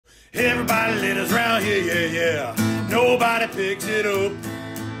Everybody litters around here, yeah, yeah. Nobody picks it up.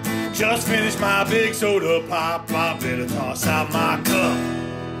 Just finished my big soda pop. I better toss out my cup.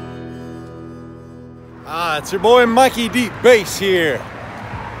 It's your boy Mikey Deep Bass here.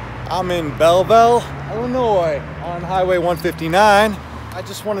 I'm in Belleville, Illinois on Highway 159. I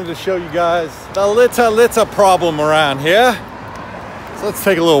just wanted to show you guys the litter problem around here. So let's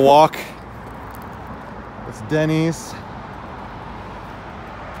take a little walk. It's Denny's.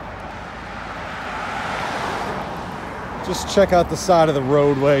 Just check out the side of the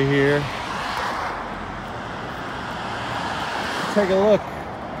roadway here. Take a look.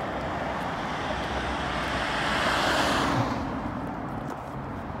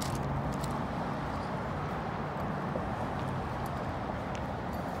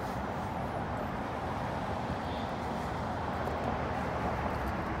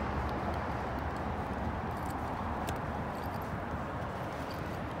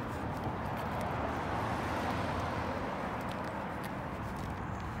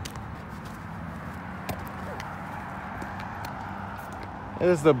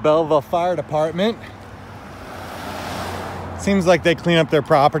 There's the Belleville Fire Department. Seems like they clean up their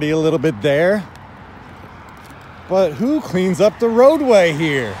property a little bit there. But who cleans up the roadway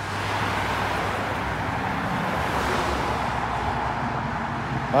here?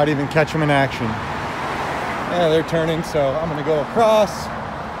 Might even catch them in action. Yeah, they're turning, so I'm gonna go across.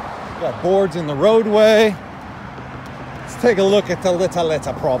 Got boards in the roadway. Let's take a look at the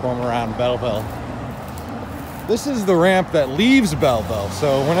litter problem around Belleville. This is the ramp that leaves Belleville,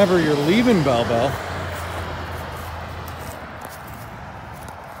 so whenever you're leaving Belleville,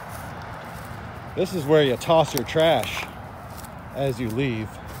 this is where you toss your trash as you leave.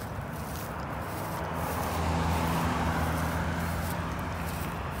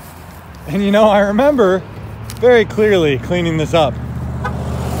 And you know, I remember very clearly cleaning this up.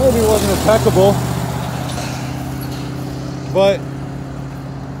 Maybe it wasn't impeccable, but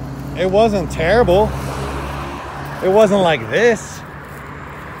it wasn't terrible. It wasn't like this.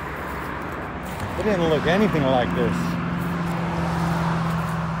 It didn't look anything like this.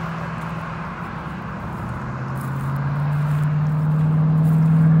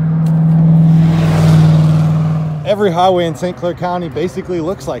 Every highway in St. Clair County basically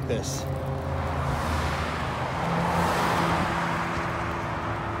looks like this.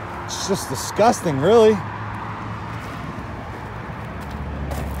 It's just disgusting, really.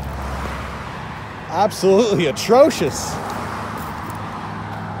 Absolutely atrocious. Do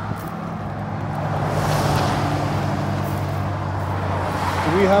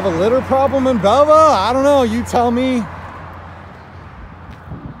we have a litter problem in Belleville? I don't know, you tell me.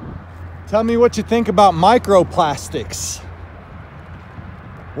 Tell me what you think about microplastics.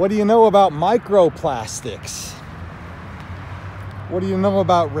 What do you know about microplastics? What do you know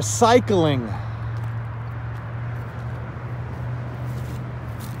about recycling?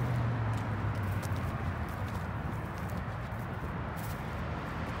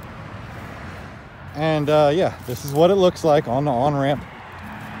 And yeah, this is what it looks like on the on-ramp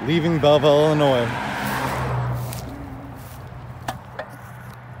leaving Belleville, Illinois.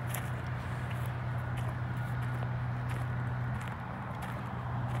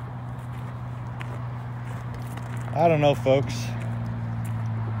 I don't know, folks.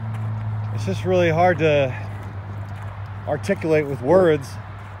 It's just really hard to articulate with words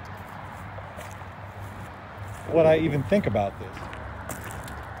what I even think about this.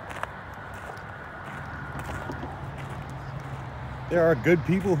 There are good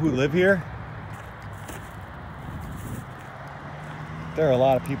people who live here. There are a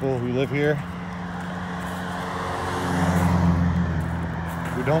lot of people who live here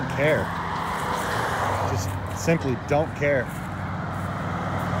who don't care. Just simply don't care.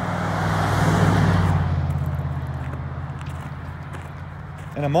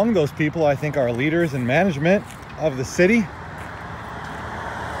 And among those people, I think our leaders and management of the city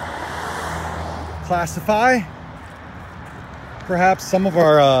classify perhaps some of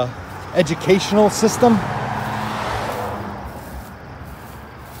our educational system,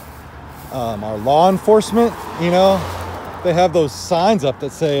 our law enforcement. You know, they have those signs up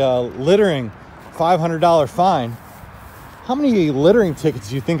that say littering, $500 fine. How many littering tickets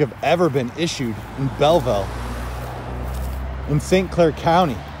do you think have ever been issued in Belleville, in St. Clair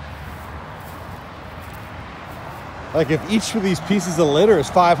County? Like, if each of these pieces of litter is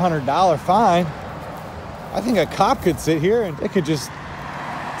 $500 fine, I think a cop could sit here and they could just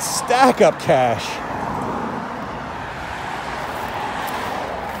stack up cash.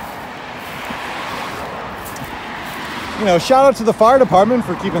 You know, shout out to the fire department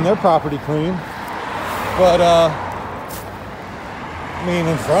for keeping their property clean. But I mean,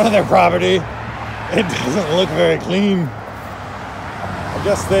 in front of their property, it doesn't look very clean. I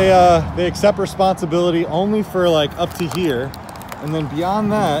guess they accept responsibility only for like up to here, and then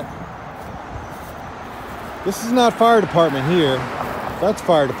beyond that, this is not fire department here. That's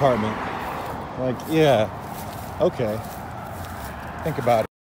fire department. Like, yeah, okay. Think about it.